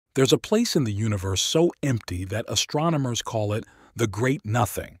There's a place in the universe so empty that astronomers call it the Great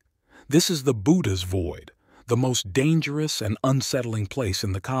Nothing. This is the Boötes void, the most dangerous and unsettling place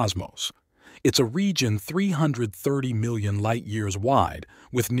in the cosmos. It's a region 330 million light-years wide,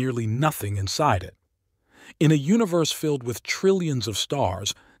 with nearly nothing inside it. In a universe filled with trillions of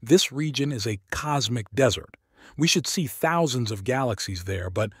stars, this region is a cosmic desert. We should see thousands of galaxies there,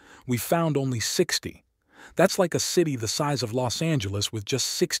 but we've found only 60. That's like a city the size of Los Angeles with just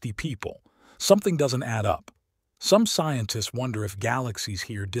 60 people. Something doesn't add up. Some scientists wonder if galaxies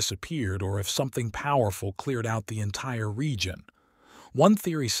here disappeared or if something powerful cleared out the entire region. One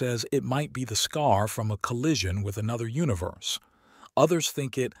theory says it might be the scar from a collision with another universe. Others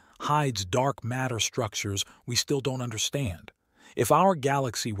think it hides dark matter structures we still don't understand. If our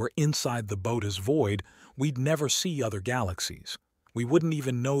galaxy were inside the Boötes void, we'd never see other galaxies. We wouldn't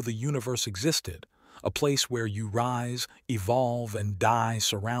even know the universe existed, a place where you rise, evolve, and die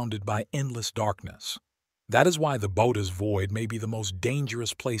surrounded by endless darkness. That is why the Boötes void may be the most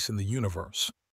dangerous place in the universe.